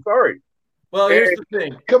is. I'm sorry. Well, here's the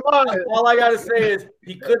thing. Come on. All I gotta say is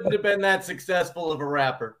he couldn't have been that successful of a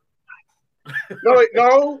rapper.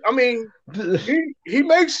 No. I mean, he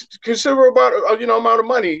makes considerable amount of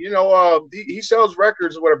money. He sells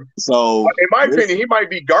records or whatever. So, in my opinion, he might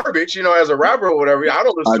be garbage. As a rapper or whatever. I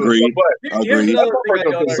don't listen to him. But here's another thing I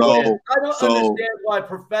don't understand. I don't understand why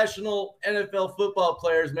professional NFL football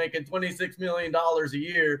players making $26 million a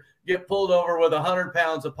year get pulled over with 100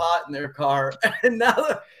 pounds of pot in their car, and now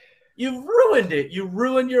you've ruined it. You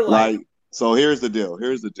ruined your life. So here's the deal.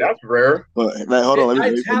 That's rare. But hold on.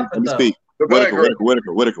 Let me speak. Whitaker,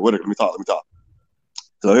 let me talk.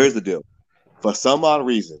 So here's the deal. For some odd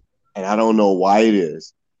reason, and I don't know why it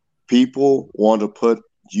is, people want to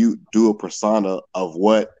do a persona of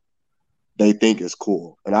what they think is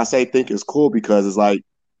cool. And I say think is cool because it's like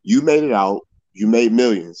you made it out, you made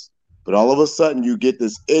millions, but all of a sudden you get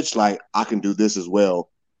this itch like I can do this as well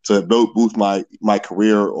to boost my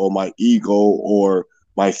career or my ego or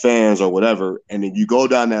my fans or whatever. And then you go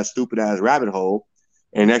down that stupid ass rabbit hole.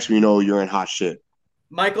 And next thing you know, you're in hot shit.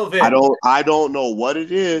 Michael Vick. I don't know what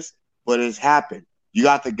it is, but it's happened. You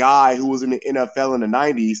got the guy who was in the NFL in the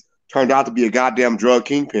 90s, turned out to be a goddamn drug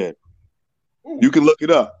kingpin. You can look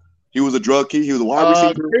it up. He was a drug king. He was a wide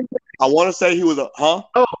receiver. I want to say he was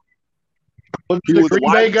he was a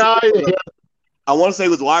wide guy. I want to say he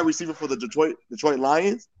was a wide receiver for the Detroit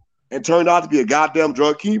Lions, and turned out to be a goddamn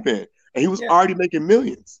drug kingpin. And he was already making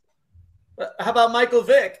millions. But how about Michael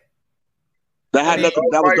Vick? That had nothing.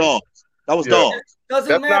 That was dogs. That was dogs. It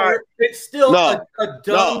doesn't matter. It's still a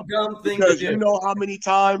dumb thing to do. You know how many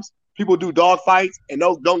times people do dog fights and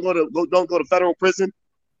don't go to federal prison?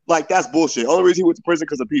 Like that's bullshit. Only reason he went to prison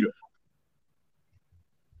because of Peter.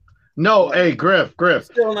 No, hey Griff.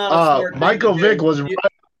 Still not Michael Vick was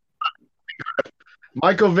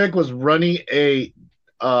running a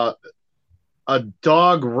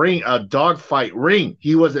dog fight ring.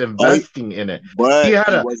 He was investing in it. But he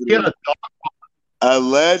had a dog.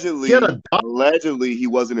 Allegedly, he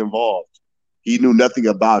wasn't involved. He knew nothing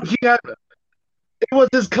about it. It was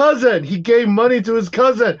his cousin. He gave money to his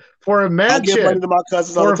cousin for a mansion. I give money to my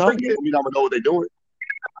cousins all the time. You don't know what they're doing.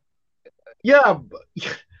 Yeah.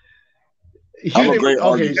 I'm a great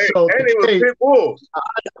argument. So and it was pit bulls.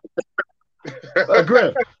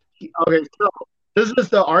 Griff. Okay, so this is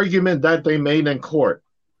the argument that they made in court.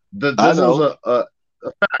 This is a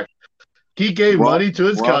fact. He gave money to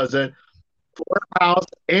his cousin for a house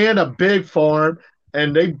and a big farm,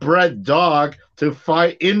 and they bred dog to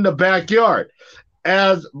fight in the backyard.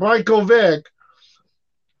 As Michael Vick,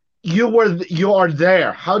 you are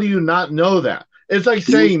there. How do you not know that? It's like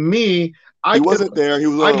saying me. He wasn't there. He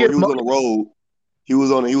was on the road. He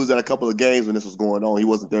was at a couple of games when this was going on. He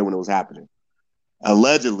wasn't there when it was happening.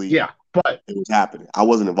 Allegedly, yeah, but it was happening. I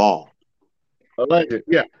wasn't involved. Allegedly,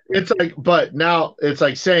 yeah. It's like, but now it's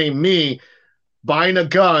like saying me buying a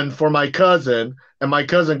gun for my cousin and my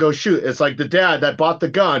cousin goes shoot. It's like the dad that bought the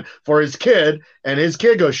gun for his kid and his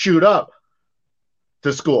kid goes shoot up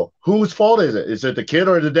to school. Whose fault is it? Is it the kid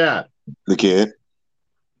or the dad? The kid.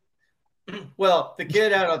 Well, the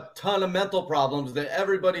kid had a ton of mental problems that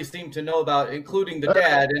everybody seemed to know about, including the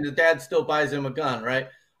dad, and the dad still buys him a gun, right?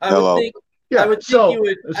 I would think you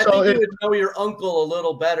would know your uncle a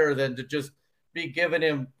little better than to just be giving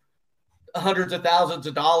him hundreds of thousands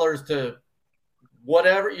of dollars to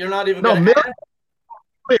whatever. You're not even going to ask.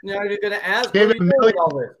 You're not even going to ask. What are you doing with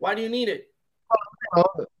all this? Why do you need it?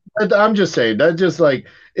 I'm just saying that. Just like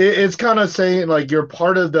it's kind of saying like you're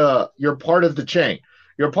part of the chain.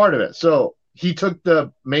 You're part of it. So he took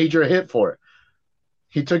the major hit for it.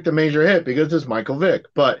 He took the major hit because it's Michael Vick.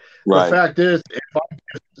 But the fact is, if I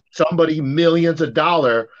give somebody millions of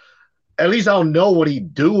dollars, at least I'll know what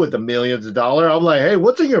he'd do with the millions of dollars. I'm like, hey,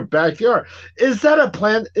 what's in your backyard? Is that a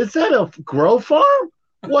plant? Is that a grow farm?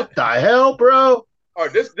 What the hell, bro? All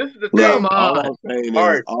right, this is the thing. Come on.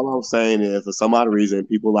 All I'm saying is, for some odd reason,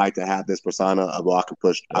 people like to have this persona of I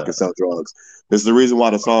can sell drugs. This is the reason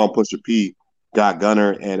why the song Pusha P got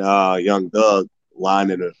Gunner and Young Thug lying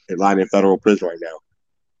in federal prison right now.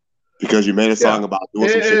 Because you made a song about doing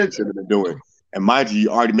some shit you shouldn't have been doing. And mind you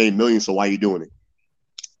already made millions, so why are you doing it?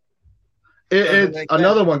 It's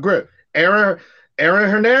another one, Grip. Aaron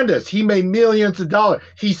Hernandez, he made millions of dollars.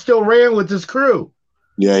 He still ran with his crew.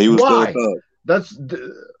 Yeah, he was still a thug. That's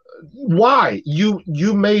why you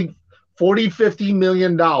made $40-50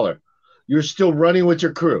 million. You're still running with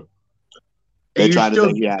your crew. They tried to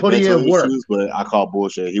say he had mental issues, but I call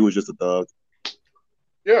bullshit. He was just a thug.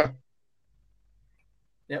 Yeah.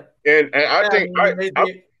 Yep. And I think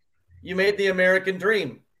you made the American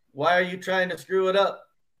dream. Why are you trying to screw it up?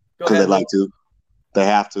 Because they like to. They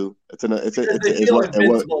have to. They feel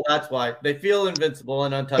invincible. That's why they feel invincible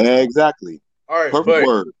and untouchable. Exactly. All right. Perfect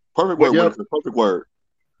word. Perfect word.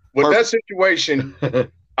 With that situation,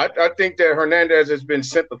 I think that Hernandez has been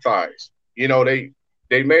sympathized. You know, they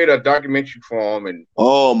made a documentary for him, and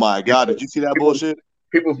oh my God, did you see that bullshit?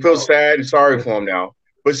 People feel sad and sorry for him now.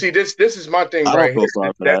 But see, this is my thing right here.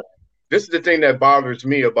 Sorry for that. This is the thing that bothers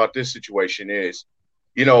me about this situation is,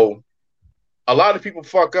 you know, a lot of people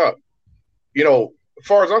fuck up. You know, as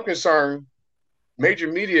far as I'm concerned,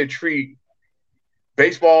 major media treat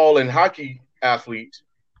baseball and hockey athletes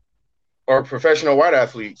or professional white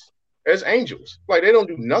athletes as angels. Like they don't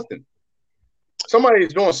do nothing. Somebody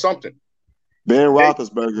is doing something. Ben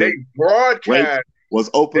Roethlisberger they broadcast was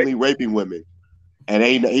openly raping women, and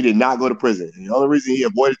he did not go to prison. And the only reason he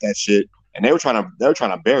avoided that shit, and they were trying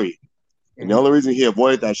to bury him. And the only reason he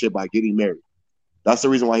avoided that shit by getting married. That's the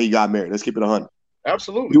reason why he got married. Let's keep it 100.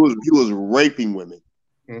 Absolutely. He was raping women.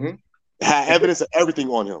 Mm-hmm. Had evidence of everything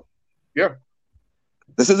on him. Yeah.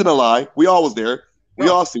 This isn't a lie. We all was there. We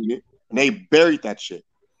all seen it. And they buried that shit.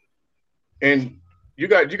 And you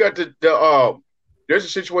got the there's a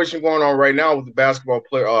situation going on right now with the basketball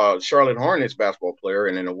player, Charlotte Hornets basketball player,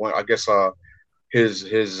 and then his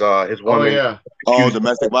woman.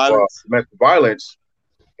 Domestic violence. Domestic violence.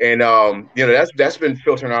 And you know, that's been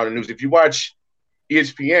filtering out in the news. If you watch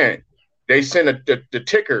ESPN, they send the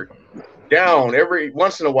ticker down every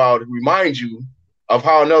once in a while to remind you of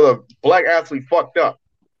how another black athlete fucked up.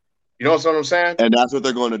 You know what I'm saying? And that's what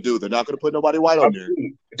they're going to do. They're not going to put nobody white on there.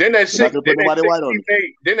 Then they stick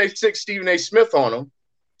Stephen A. Smith on them.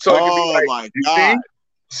 So it can be like, my God.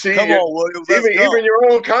 See, come on, Williams. Even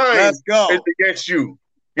your own kind is against you.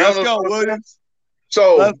 Let's go, Williams.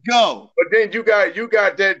 So let's go. But then you got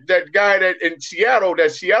that guy that in Seattle,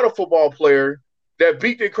 that Seattle football player that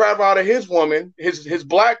beat the crap out of his woman, his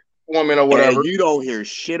black woman or whatever. And you don't hear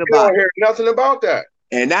shit about it. You don't hear nothing about that.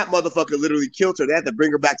 And that motherfucker literally killed her. They had to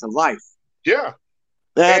bring her back to life. Yeah.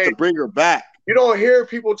 They had to bring her back. You don't hear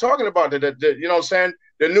people talking about that. You know what I'm saying?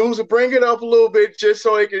 The news will bring it up a little bit just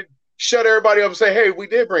so they can shut everybody up and say, hey, we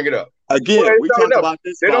did bring it up. Again, we talked about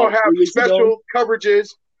this. They don't have special coverages.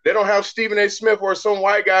 They don't have Stephen A. Smith or some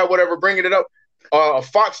white guy, whatever, bringing it up.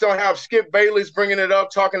 Fox don't have Skip Bayless bringing it up,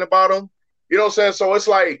 talking about him. You know what I'm saying? So it's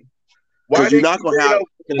like, why you're not going to have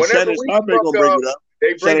Shannon Sharp ain't going to bring it up. They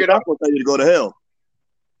bring Shannon it up. Sharp's going to tell you to go to hell.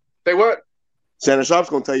 Say what? Shannon Sharp's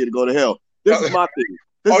going to tell you to go to hell. This is my thing.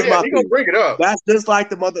 This is my he gonna bring it up. That's just like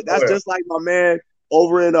the mother. That's just like my man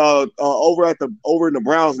over in the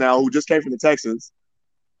Browns now, who just came from the Texans.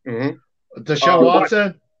 Mm-hmm. Deshaun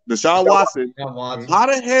Watson. Deshaun Watson. How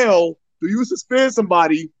the hell do you suspend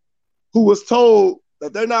somebody who was told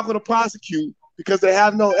that they're not going to prosecute because they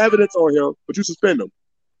have no evidence on him, but you suspend them?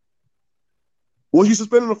 What are you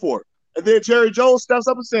suspending them for? And then Jerry Jones steps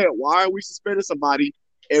up and said, "Why are we suspending somebody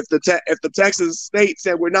if the Texas state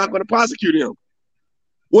said we're not going to prosecute him?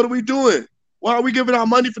 What are we doing? Why are we giving our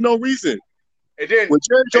money for no reason?" And then when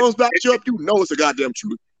Jerry Jones backs you up, you know it's a goddamn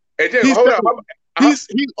truth. And then hold on. He's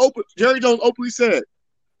open. Jerry Jones openly said,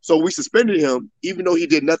 so we suspended him even though he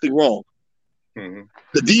did nothing wrong. Mm-hmm.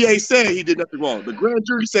 The DA said he did nothing wrong. The grand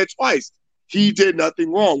jury said twice he did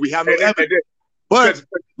nothing wrong. We have no evidence. But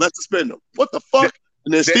let's suspend him. What the fuck?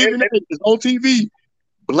 And then Stephen A. is on TV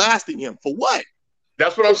blasting him for what?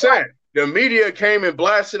 That's what I'm saying. The media came and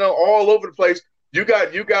blasted him all over the place. You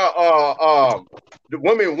got the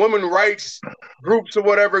women rights groups or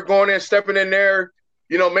whatever going in, stepping in there,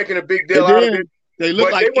 making a big deal out of it. They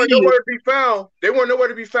look like they weren't nowhere to be found. They weren't nowhere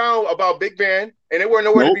to be found about Big Ben, and they weren't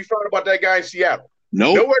nowhere to be found about that guy in Seattle.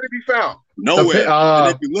 Nowhere to be found. Nowhere.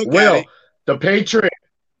 If you look at it,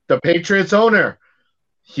 the Patriots owner,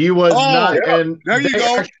 he was not. Yeah. And there you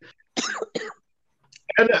go.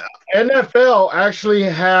 NFL actually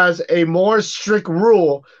has a more strict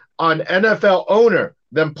rule on NFL owner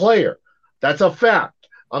than player. That's a fact.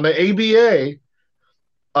 On the ABA,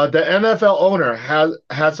 the NFL owner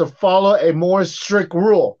has to follow a more strict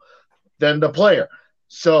rule than the player.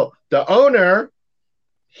 So the owner,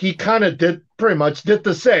 he kind of pretty much did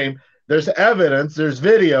the same. There's evidence, there's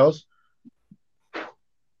videos.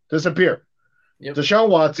 Disappear. Yep. Deshaun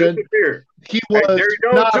Watson, he was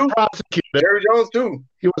not prosecuted. Jerry Jones too.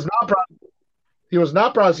 He was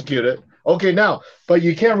not prosecuted. Okay, now, but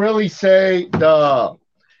you can't really say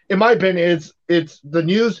in my opinion, it's the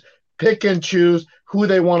news pick and choose who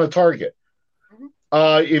they want to target.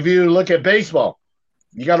 If you look at baseball,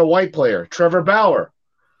 you got a white player, Trevor Bauer.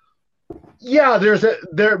 Yeah,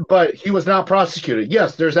 but he was not prosecuted.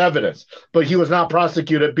 Yes, there's evidence, but he was not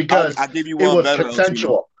prosecuted because I'll give you one it was better,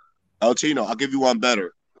 consensual. El Chino, I'll give you one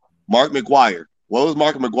better. Mark McGwire. What was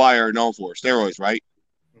Mark McGwire known for? Steroids, right?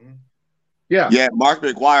 Yeah. Yeah, Mark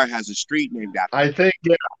McGwire has a street named after him. I think,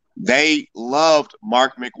 yeah. They loved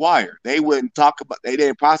Mark McGwire. They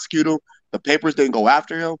didn't prosecute him. The papers didn't go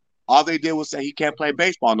after him. All they did was say he can't play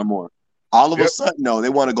baseball no more. All of a sudden, no, they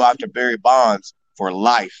want to go after Barry Bonds for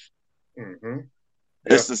life. Mm-hmm.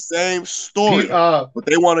 It's the same story, but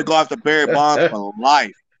they want to go after Barry Bonds for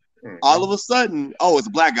life. Mm-hmm. All of a sudden, it's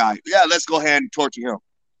a black guy. Yeah, let's go ahead and torture him.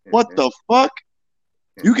 Mm-hmm. What the fuck?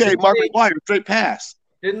 You gave Mark McGwire a straight pass.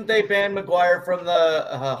 Didn't they ban McGwire from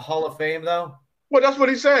the Hall of Fame, though? Well, that's what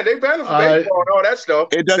he's saying. They banned him from baseball and all that stuff.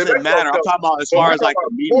 It doesn't matter. I'm talking about as far as like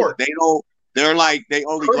the media. They're like, they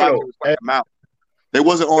only go after him out. They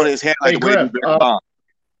wasn't on his head like the way they Barry Bonds.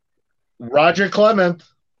 Roger Clement.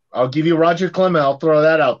 I'll give you Roger Clement. I'll throw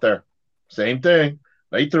that out there. Same thing.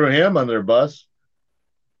 They threw him under the bus.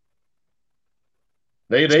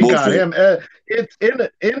 They got him. It's in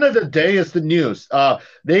the end of the day, it's the news.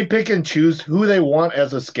 They pick and choose who they want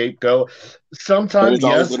as a scapegoat. Sometimes,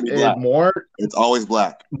 yes, it's more. It's always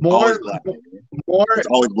black. More. It's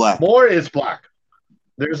always black. More is black.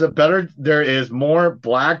 There is more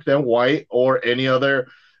black than white or any other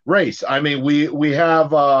race. I mean, we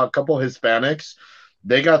have a couple Hispanics.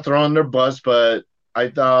 They got thrown under bus, but I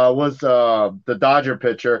thought was the Dodger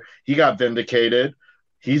pitcher. He got vindicated.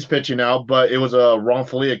 He's pitching out, but it was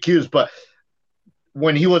wrongfully accused. But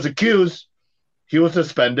when he was accused, he was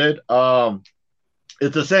suspended.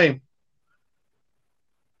 It's the same.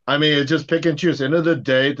 I mean, it's just pick and choose. End of the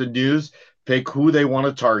day, the news pick who they want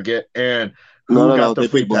to target and who got the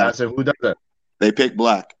free pass and who doesn't. They pick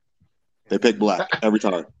black. They pick black every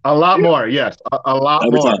time. A lot more, yes. A lot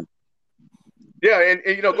every more. Time. Yeah,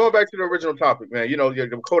 and going back to the original topic, man,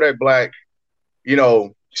 the Kodac Black,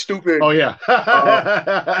 stupid. Oh yeah.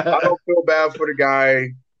 I don't feel bad for the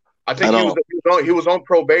guy. I think he was on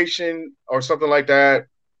probation or something like that.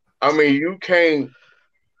 I mean, you can't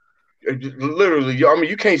literally. I mean,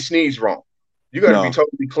 you can't sneeze wrong. You got to be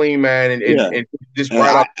totally clean, man, and just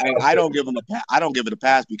right off. I don't give him I don't give it a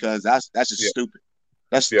pass because that's just stupid.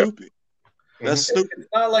 That's stupid. That's stupid. It's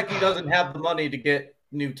not like he doesn't have the money to get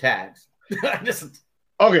new tags.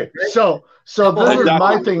 Okay, so this is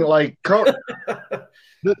my thing. Like,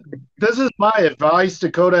 this is my advice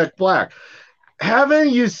to Kodac Black. Haven't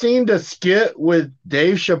you seen the skit with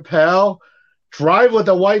Dave Chappelle? Drive with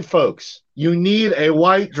the white folks. You need a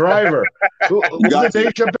white driver. Was it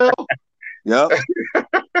Dave Chappelle? Yep.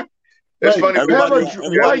 It's funny.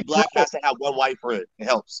 Everybody black has to have one white friend. It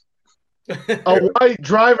helps. A white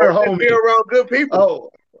driver, homie. Be around good people. Oh,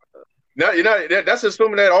 no, you're not. That's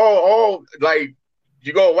assuming that all like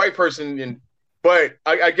you go a white person, but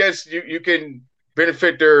I guess you can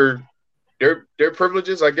benefit their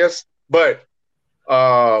privileges, I guess. But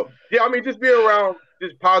yeah, I mean, just be around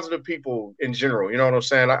just positive people in general. You know what I'm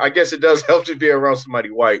saying? I guess it does help to be around somebody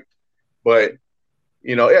white, but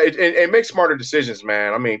you know, it makes smarter decisions,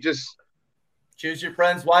 man. I mean, just choose your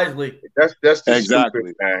friends wisely. That's just exactly,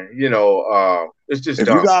 stupid, man. You know, it's just if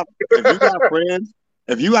dumb. if you got friends,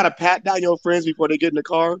 if you got to pat down your friends before they get in the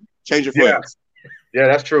car, change your friends. Yeah,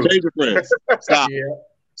 that's true. Change your friends. Stop.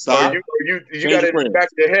 Stop. You got it in the back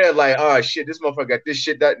of your head like, oh shit, this motherfucker got this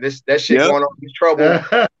shit that shit going on. He's trouble.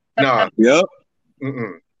 Nah. Yep.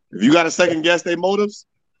 Mm-mm. If you got to second guess their motives,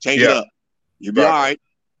 change it up. You'll be all right.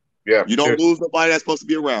 Yeah. You don't lose nobody that's supposed to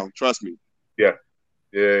be around. Trust me. Yeah.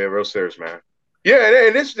 Yeah, real serious, man. Yeah,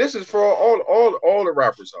 and this is for all the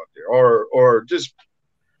rappers out there, or just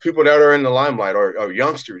people that are in the limelight, or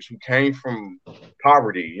youngsters who came from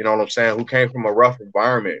poverty. You know what I'm saying? Who came from a rough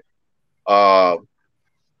environment.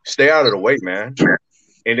 Stay out of the way, man.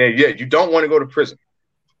 And then you don't want to go to prison.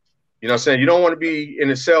 You know what I'm saying? You don't want to be in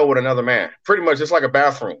a cell with another man. Pretty much, it's like a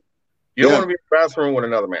bathroom. You don't want to be in a bathroom with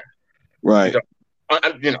another man. Right.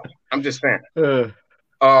 I'm just saying.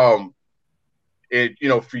 For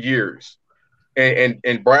years,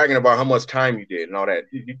 and bragging about how much time you did and all that.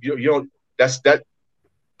 You don't. That's that.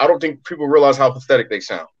 I don't think people realize how pathetic they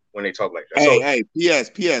sound when they talk like that. Hey, P.S.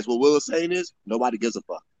 What Will is saying is nobody gives a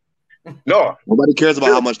fuck. No, nobody cares about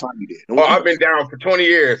how much time you did. I've been down for 20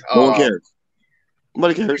 years. No one cares.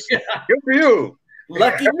 Nobody cares. Good for you.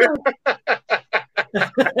 Lucky you.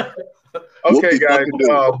 Okay, guys.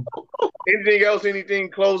 Anything else? Anything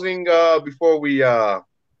closing before we leave our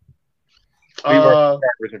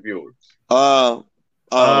subscribers and viewers? Real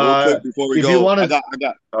quick before we go, I got.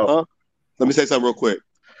 Let me say something real quick.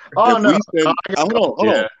 Hold on.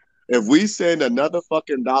 If we send another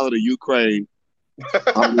fucking dollar to Ukraine,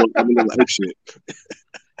 I'm gonna go ape shit.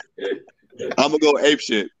 I'm gonna go ape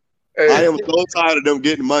shit. Hey. I am so tired of them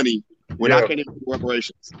getting money when I can't even do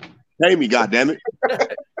reparations. Pay me, goddammit.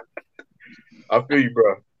 I feel you,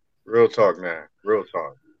 bro. Real talk, man. Real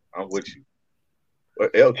talk. I'm with you.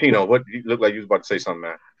 But El Tino, what you look like you was about to say something,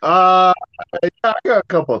 man. I got a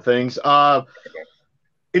couple of things.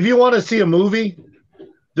 If you want to see a movie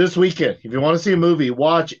this weekend,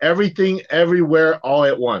 watch Everything Everywhere All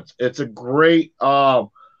at Once. It's a great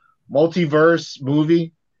multiverse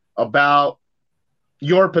movie about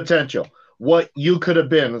your potential, what you could have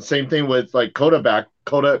been. The same thing with like Kodak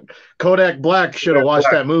Black should have watched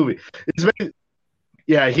that movie. He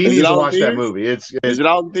needs to watch that movie. Is it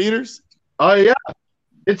out in theaters? Oh yeah,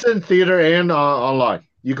 it's in theater and online.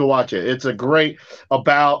 You can watch it. It's a great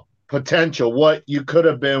about potential, what you could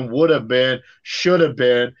have been, would have been, should have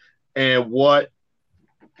been, and what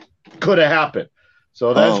could have happened.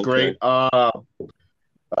 So that's great. Shout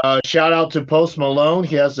out to Post Malone.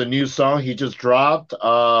 He has a new song he just dropped.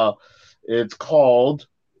 It's called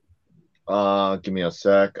give me a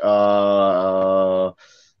sec.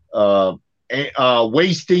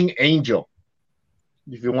 Wasting Angel.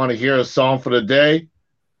 If you want to hear a song for the day,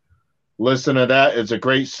 listen to that. It's a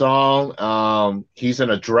great song. He's in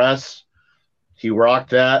a dress. He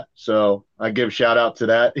rocked that. So I give shout out to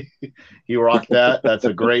that. He rocked that. That's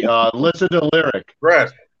a great listen to the lyric.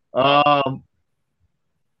 Dress.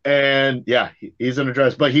 And yeah, he's in a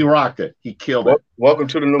dress, but he rocked it. He killed it. Welcome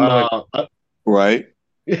to the new right.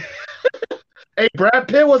 Hey, Brad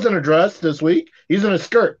Pitt was in a dress this week. He's in a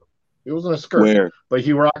skirt. He was in a skirt. Where? But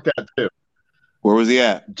he rocked that too. Where was he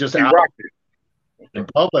at? Just out in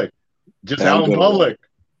public. Just out in public.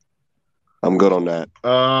 I'm good on that.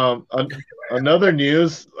 Another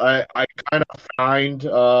news I kind of find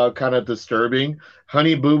kind of disturbing.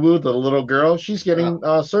 Honey Boo Boo, the little girl, she's getting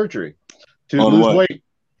surgery to lose weight.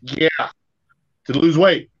 Yeah, to lose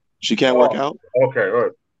weight. She can't work out? Okay, all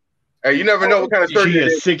right. Hey, you never know what kind of surgery she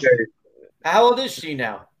is. 6. How old is she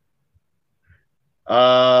now?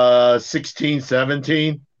 16,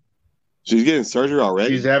 17. She's getting surgery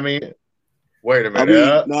already? She's having it. Wait a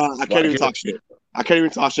minute. I can't even talk shit. I can't even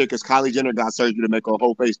talk shit because Kylie Jenner got surgery to make her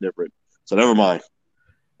whole face different. So never mind.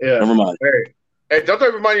 Yeah. Never mind. Hey, don't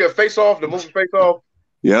that remind you of Face Off, the movie Face Off?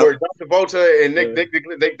 Yeah. Where John Travolta and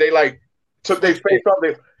Nick, they like took their face off,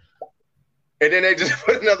 and then they just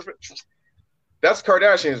put another. That's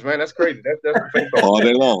Kardashians, man. That's crazy. That's Face Off. All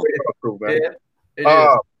day long. Cool, man.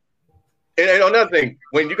 Yeah, and another thing,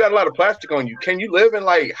 when you got a lot of plastic on you, can you live in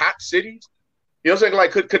like hot cities? You know what I'm saying?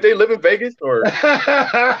 Like, could they live in Vegas or? You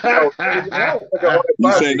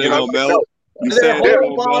saying they gonna melt? Their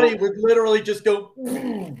whole body would literally just go.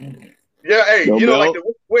 Yeah, hey, you know, like the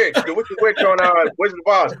Wicked Witch on Wizard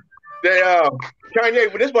of Oz. They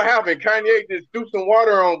Kanye, when this what happened, Kanye just threw some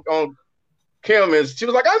water on Kim, and she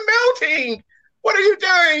was like, "I'm melting. What are you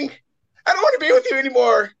doing? I don't want to be with you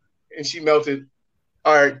anymore." And she melted.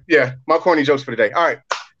 All right, yeah, my corny jokes for today. All right,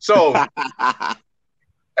 so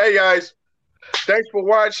hey guys, thanks for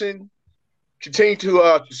watching. Continue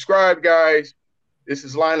to subscribe, guys. This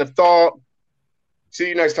is Line of Thought. See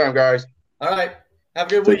you next time, guys. All right, have a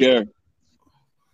good week. Take care.